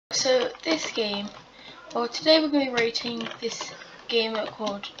so this game, well, today we're going to be rating this game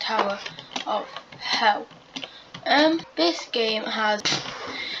called Tower of Hell. This game has,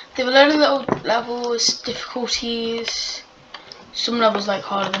 there are a lot of little levels, difficulties. Some levels like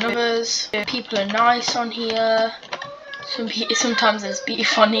harder than others. People are nice on here. Sometimes there's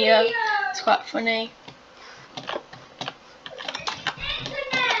beef on here. It's quite funny.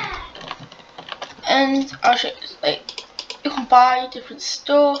 And I'll show you, like, you can buy different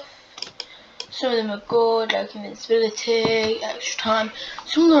stuff. Some of them are good, like invincibility, extra time.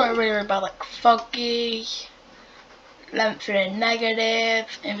 Some of them are really bad, like foggy, length and negative,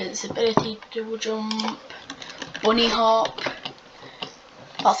 invincibility, double jump, bunny hop.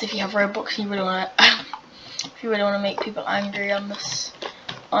 That's if you have Roblox and you really want to, if you really want to make people angry on this,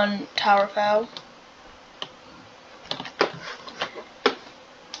 on Tower of Hell.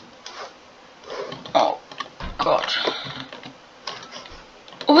 Oh God.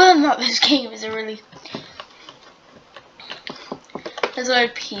 Other than that, this game is a really, there's a lot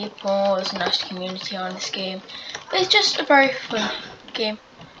of people, there's a nice community on this game. It's just a very fun game.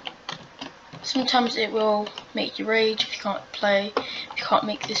 Sometimes it will make you rage if you can't play, if you can't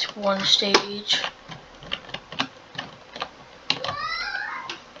make this one stage.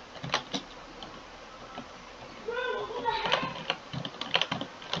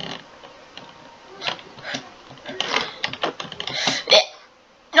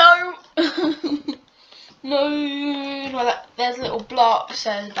 No! No! Well, there's a little block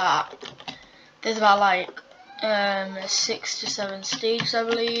says that there's about like 6 to 7 stages, I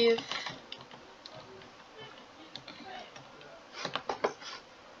believe.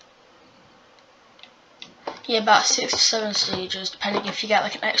 Yeah, about 6 to 7 stages, depending if you get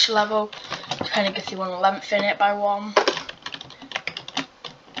like an extra level, depending if you want to lengthen it by one.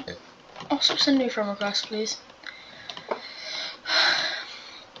 Also, send me a friend request, please.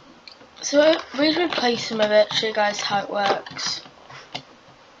 So we're going to play some of it, show you guys how it works.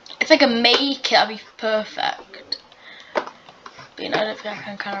 If I can make it, that'd be perfect. But you know, I don't think I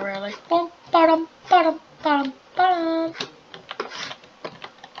can kind of really. Boom, ba-dum, ba-dum, ba-dum, ba-dum.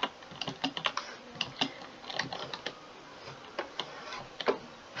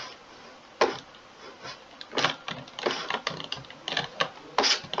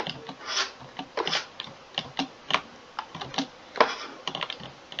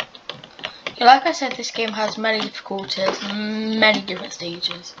 Yeah, like I said, this game has many difficulties, many different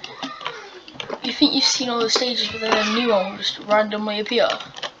stages. You think you've seen all the stages, but then a new one will just randomly appear.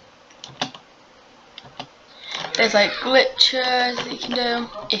 There's like glitches that you can do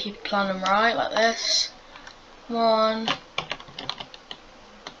if you plan them right, like this one.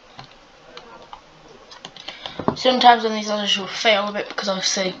 Sometimes on these others you'll fail a bit because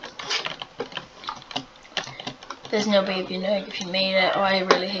obviously there's no way of you knowing if you made it. Oh, I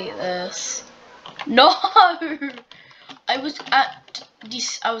really hate this. No! I was at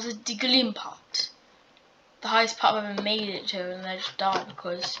the glim part, the highest part I've ever made it to, and I just died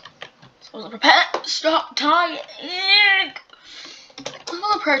because I wasn't prepared. Stop dying! I'm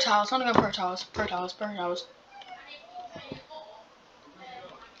on the pro towers. I'm gonna go pro towers. Pro towers. Pro towers.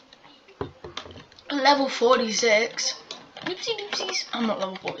 Level 46. Oopsie doopsies. I'm not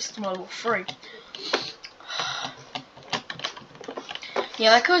level 46. I'm level 3.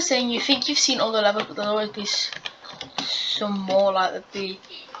 Yeah, like I was saying, you think you've seen all the levels, but there'll always be some more. Like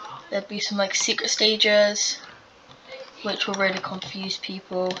there'd be some like secret stages, which will really confuse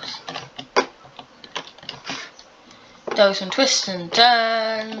people. There's some twists and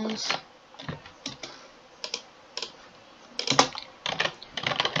turns.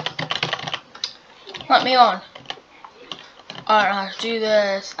 Let me on. I don't know how to do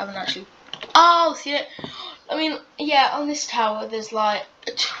this. I haven't actually. Oh, see it. I mean, yeah, on this tower there's like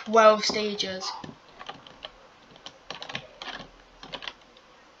 12 stages.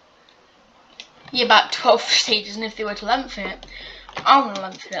 Yeah, about 12 stages, and if they were to lengthen it, I'm gonna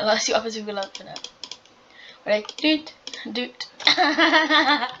lengthen it. Let's see what happens if we lengthen it. Ready? Doot, doot.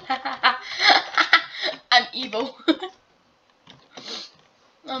 I'm evil.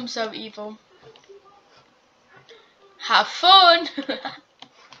 I'm so evil. Have fun.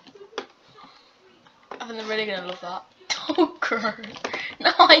 I think they're really gonna love that. Oh god.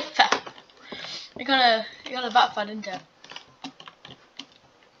 No, I fell. You got a backfire, didn't it?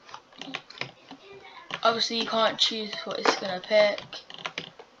 Obviously you can't choose what it's gonna pick.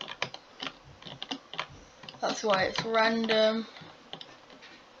 That's why it's random.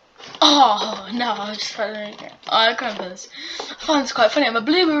 Oh no, I just fell in again. Oh, I can't do this. I find this quite funny. I'm a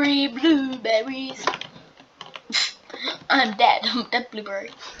blueberry, blueberries. I'm dead. I'm dead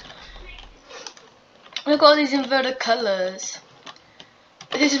blueberry. Look at all these inverted colours.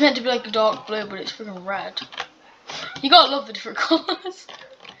 This is meant to be like a dark blue, but it's freaking red. You gotta love the different colours.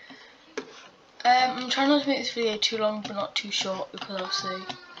 I'm trying not to make this video too long, but not too short, because obviously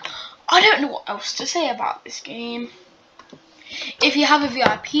I don't know what else to say about this game. If you have a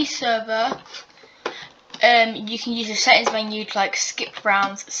VIP server, you can use the settings menu to like skip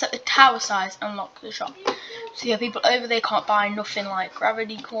rounds, set the tower size, and unlock the shop. So you have people over there can't buy nothing like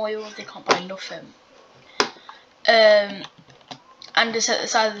gravity coils, they can't buy nothing. And to set the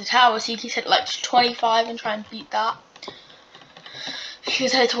size of the tower, so you can set it like to 25 and try and beat that. You can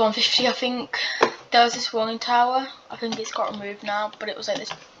set it to 150, I think. There was this one tower, I think it's got removed now, but it was like this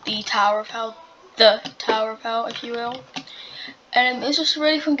the Tower of Hell, if you will. And it was just a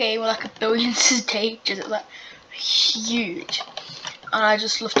really fun game with like a billion stages. It was like huge, and I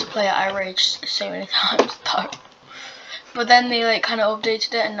just love to play it. I raged so many times though. But then they like kind of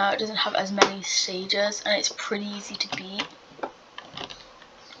updated it, and now it doesn't have as many stages, and it's pretty easy to beat.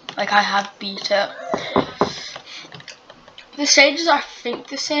 Like I have beat it. The stages are, I think,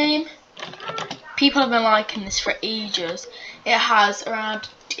 the same. People have been liking this for ages. It has over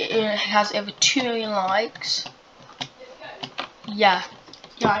 2 million likes. Yeah,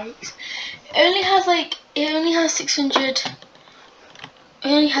 yikes. It only has 600. It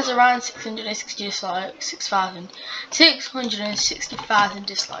only has around 660 dislikes. 660,000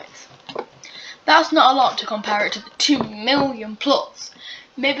 dislikes. That's not a lot to compare it to the 2 million plus.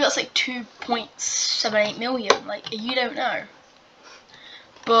 Maybe that's like 2.78 million. Like, you don't know.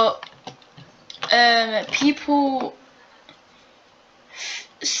 But people,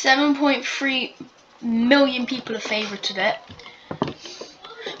 7.3 million people have favorited it.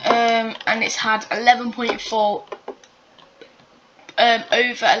 And it's had 11.4 over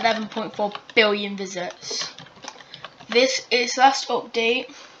 11.4 billion visits. Its last update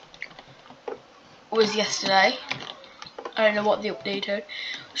was yesterday. I don't know what they updated.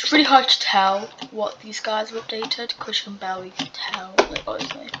 It's really hard to tell what these guys have updated because you can barely tell, like,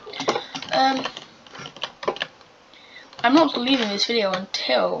 honestly. I'm not leaving this video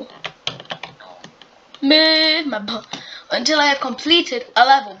until until I have completed a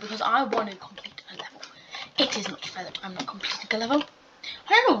level, because I want to complete a level. It is much fair that I'm not completing a level. I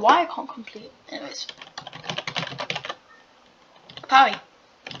don't know why I can't complete. Anyways, parry.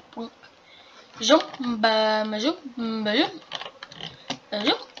 Jump, jump, jump.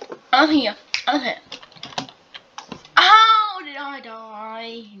 I'm here. I'm here. How did I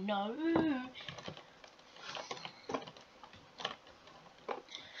die? No.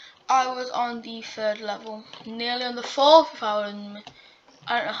 I was on the 3rd level, nearly on the 4th. If I don't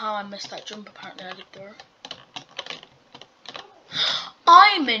know how I missed that jump. Apparently, I did though.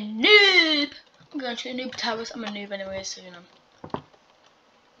 I'm a noob. I'm going to the noob towers. I'm a noob anyway, so you know.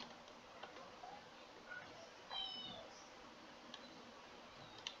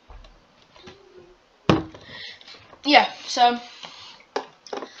 Yeah, so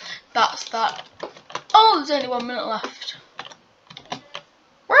that's that. Oh, there's only 1 minute left.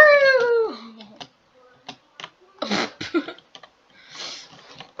 Woo!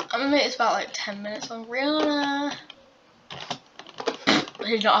 I'm gonna make this about like 10 minutes long. Rihanna. I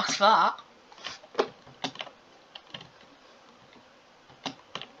did not ask for that.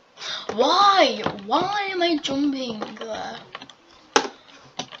 Why? Why am I jumping there?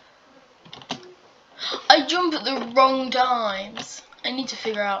 I jump at the wrong times. I need to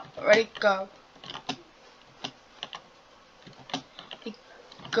figure out. Ready? Go.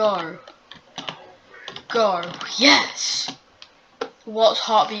 Go. Go. Yes! What's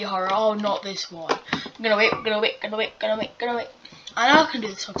Heartbeat Horror? Oh, not this one. I'm gonna wait, gonna wait. I know I can do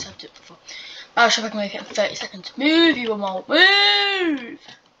this one because I've done it before. I'll show if I can make it in 30 seconds. Move, you remote. Move!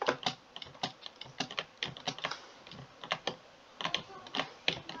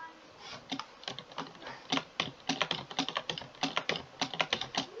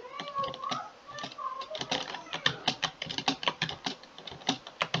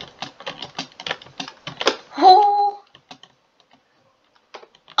 Oh!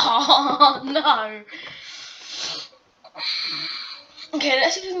 Oh, no! Okay,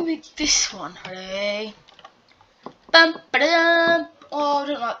 let's see if we can make this one. Ready? Bum, ba-dum. Oh, I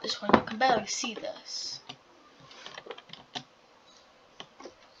don't like this one. You can barely see this.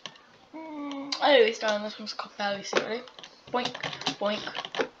 Anyways, down this one's called barely see. Ready? Boink, boink,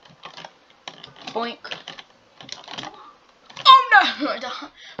 boink. Oh no!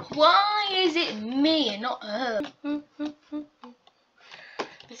 Why is it me and not her?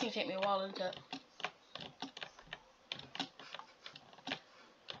 This is gonna take me a while, isn't it?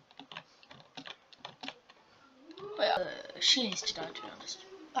 Wait, she needs to die, to be honest.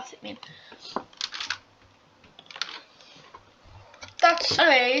 That's it, mean. That's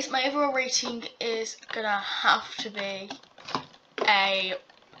Anyways, my overall rating is gonna have to be a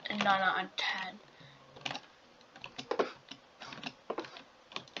 9 out of 10.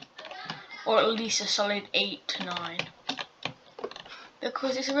 Or at least a solid 8 to 9.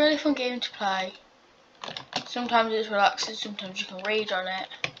 Because it's a really fun game to play. Sometimes it's relaxing, sometimes you can rage on it.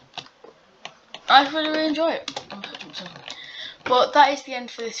 I really enjoy it. But that is the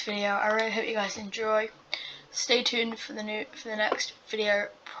end for this video. I really hope you guys enjoy. Stay tuned for the next video,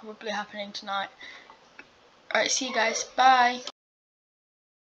 probably happening tonight. Alright, see you guys. Bye.